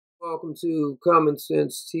Welcome to Common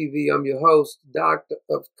Sense TV. I'm your host, Doctor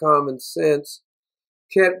of Common Sense.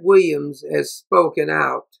 Katt Williams has spoken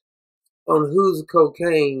out on whose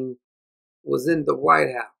cocaine was in the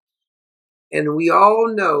White House. And we all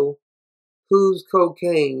know whose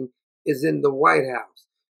cocaine is in the White House.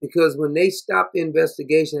 Because when they stopped the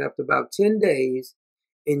investigation after about 10 days,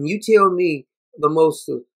 and you tell me the most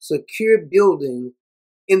secure building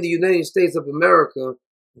in the United States of America,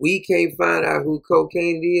 we can't find out who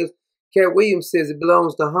cocaine it is. Katt Williams says it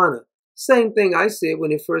belongs to Hunter. Same thing I said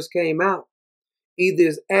when it first came out. Either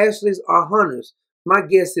it's Ashley's or Hunter's. My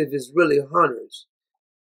guess if it's really Hunter's.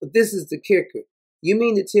 But this is the kicker. You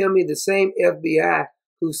mean to tell me the same FBI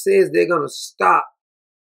who says they're going to stop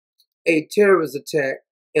a terrorist attack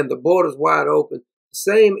and the border's wide open, the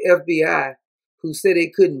same FBI who said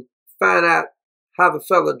they couldn't find out how the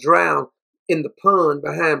fella drowned in the pond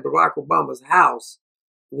behind Barack Obama's house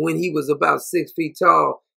when he was about 6 feet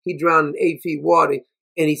tall. He drowned in 8 feet water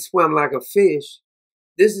and he swam like a fish.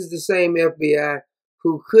 This is the same FBI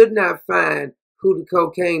who could not find who the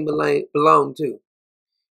cocaine belonged to.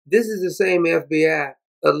 This is the same FBI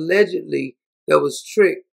allegedly that was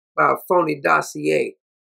tricked by a phony dossier.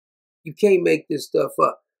 You can't make this stuff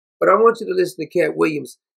up. But I want you to listen to Katt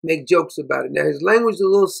Williams make jokes about it. Now, his language is a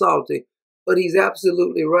little salty, but he's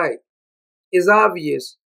absolutely right. It's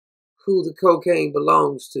obvious who the cocaine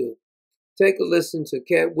belongs to. Take a listen to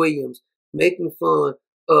Katt Williams making fun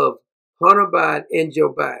of Hunter Biden and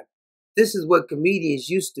Joe Biden. This is what comedians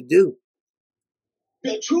used to do.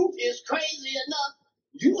 The truth is crazy enough.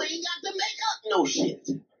 You ain't got to make up no shit.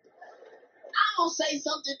 I'll say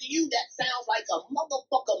something to you that sounds like a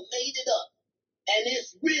motherfucker made it up. And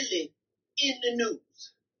it's really in the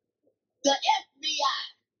news. The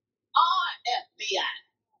FBI, our FBI,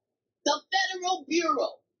 the Federal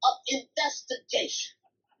Bureau of Investigation,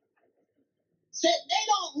 said they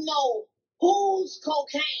don't know whose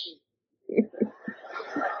cocaine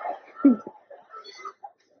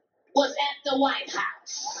was at the White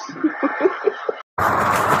House.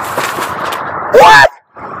 What?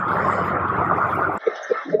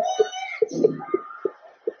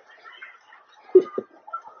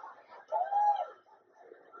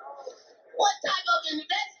 What type of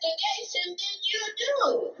investigation did you do?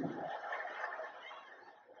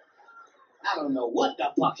 I don't know what the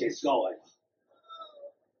fuck is going on.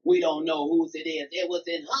 We don't know whose it is. It was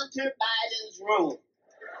in Hunter Biden's room.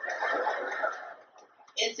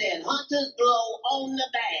 It said Hunter's blow on the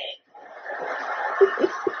bag.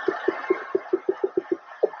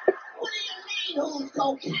 What do you mean whose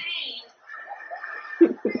cocaine?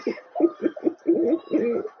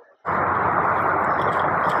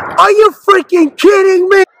 Are you freaking kidding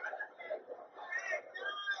me?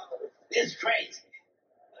 It's crazy.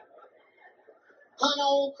 Hunter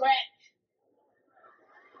on crack.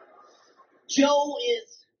 Joe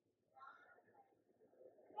is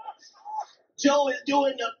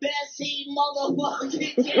doing the best he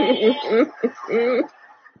motherfucking can.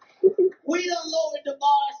 We done lowered the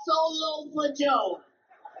bar so low for Joe.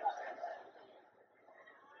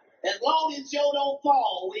 As long as Joe don't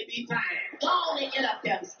fall, we be fine. Go on and get up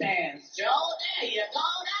them stairs, Joe. There you go.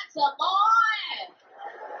 That's a boy.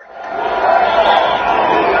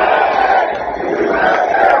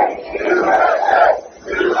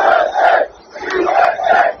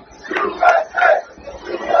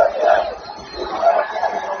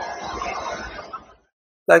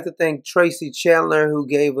 I'd like to thank Tracy Chandler, who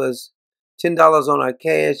gave us $10 on our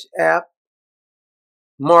Cash App.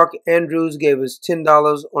 Mark Andrews gave us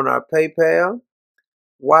 $10 on our PayPal.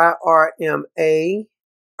 YRMA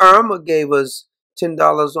Irma gave us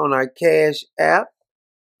 $10 on our Cash App.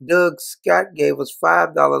 Doug Scott gave us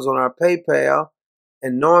 $5 on our PayPal.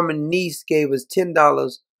 And Norman Neese gave us $10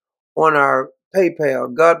 on our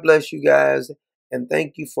PayPal. God bless you guys, and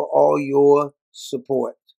thank you for all your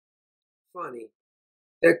support. Funny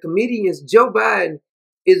that comedians, Joe Biden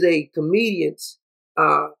is a comedian's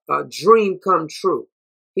dream come true.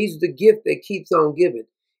 He's the gift that keeps on giving.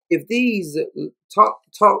 If these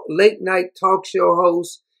late night talk show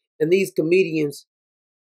hosts and these comedians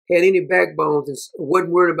had any backbones and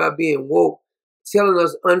wasn't worried about being woke, telling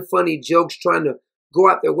us unfunny jokes, trying to go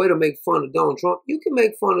out their way to make fun of Donald Trump, you can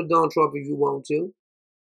make fun of Donald Trump if you want to.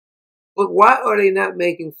 But why are they not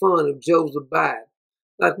making fun of Joseph Biden?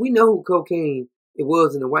 Like, we know who cocaine it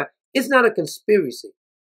was in the White House. It's not a conspiracy.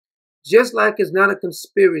 Just like it's not a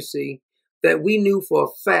conspiracy that we knew for a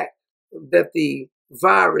fact that the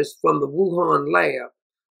virus from the Wuhan lab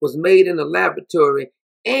was made in a laboratory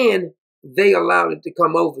and they allowed it to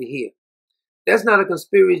come over here. That's not a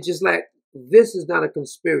conspiracy, just like this is not a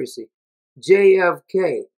conspiracy.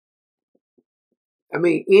 JFK I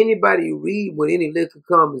mean, anybody read with any lick of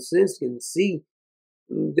common sense can see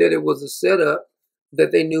that it was a setup,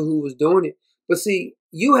 that they knew who was doing it. But see,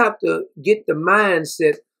 you have to get the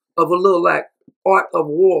mindset of a little like art of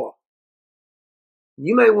war.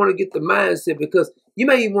 You may want to get the mindset because you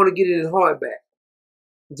may even want to get it in hardback,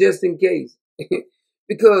 just in case.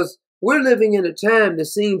 Because we're living in a time that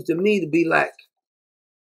seems to me to be like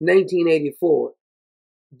 1984.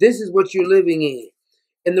 This is what you're living in.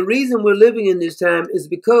 And the reason we're living in this time is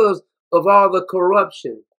because of all the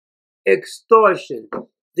corruption, extortion.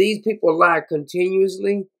 These people lie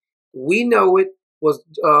continuously. We know it was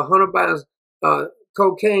Hunter Biden's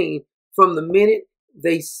cocaine from the minute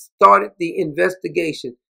they started the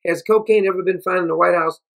investigation. Has cocaine ever been found in the White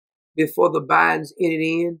House before the Bidens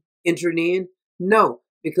entered in? No,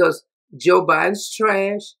 because Joe Biden's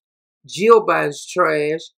trash, Jill Biden's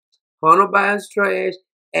trash, Hunter Biden's trash,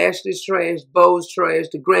 Ashley's trash, Bo's trash,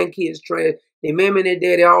 the grandkids trash, their mama and their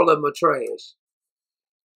daddy, all of them are trash.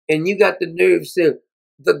 And you got the nerve to say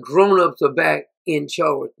the grown-ups are back in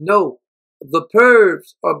charge. No, the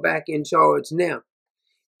pervs are back in charge now.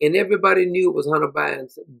 And everybody knew it was Hunter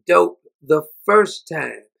Biden's dope the first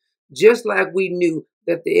time. Just like we knew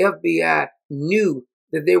that the FBI knew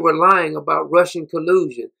that they were lying about Russian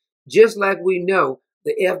collusion. Just like we know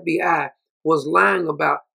the FBI was lying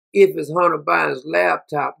about if it's Hunter Biden's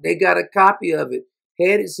laptop. They got a copy of it.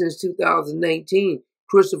 Had it since 2019.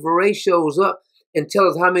 Christopher Wray shows up and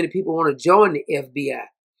tells us how many people want to join the FBI.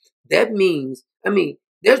 That means,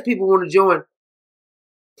 there's people who want to join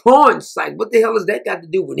porn site. What the hell has that got to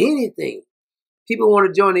do with anything? People want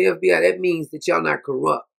to join the FBI. That means that y'all not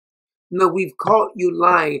corrupt. No, we've caught you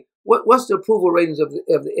lying. What's the approval ratings of the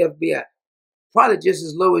FBI? Probably just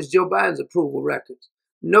as low as Joe Biden's approval records.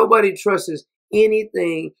 Nobody trusts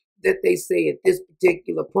anything that they say at this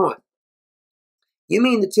particular point. You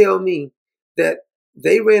mean to tell me that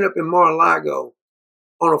they ran up in Mar-a-Lago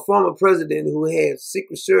on a former president who had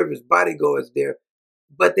Secret Service bodyguards there,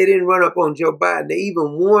 but they didn't run up on Joe Biden? They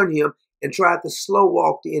even warned him and tried to slow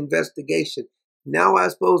walk the investigation. Now I'm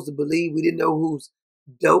supposed to believe we didn't know whose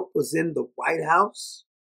dope was in the White House?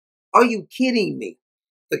 Are you kidding me?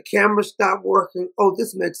 The camera stopped working. Oh,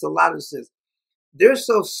 this makes a lot of sense. They're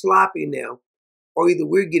so sloppy now, or either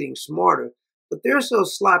we're getting smarter, but they're so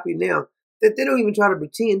sloppy now that they don't even try to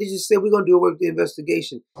pretend. They just say, we're going to do away with the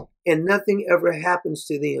investigation. And nothing ever happens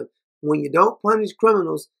to them. When you don't punish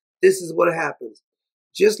criminals, this is what happens.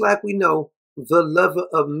 Just like we know, the lover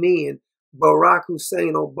of men, Barack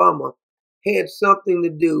Hussein Obama, had something to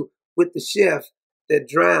do with the chef that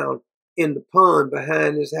drowned in the pond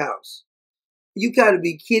behind his house. You got to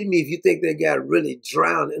be kidding me if you think that guy really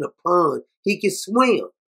drowned in a pond. He can swim.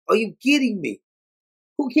 Are you kidding me?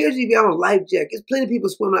 Who cares if you have a life jacket? There's plenty of people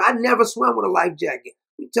swimming. I never swam with a life jacket.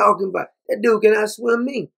 What are you talking about? That dude cannot swim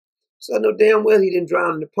me. So I know damn well he didn't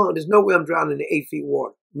drown in the pond. There's no way I'm drowning in 8 feet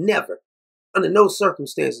water. Never. Under no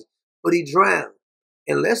circumstances. But he drowned.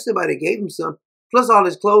 Unless somebody gave him some. Plus all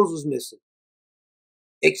his clothes was missing.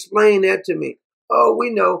 Explain that to me. Oh, we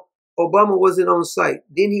know Obama wasn't on site.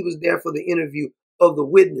 Then he was there for the interview of the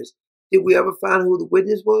witness. Did we ever find who the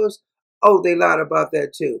witness was? Oh, they lied about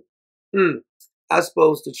that too. I'm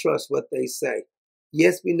supposed to trust what they say.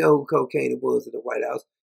 Yes, we know who cocaine it was at the White House.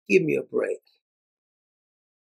 Give me a break.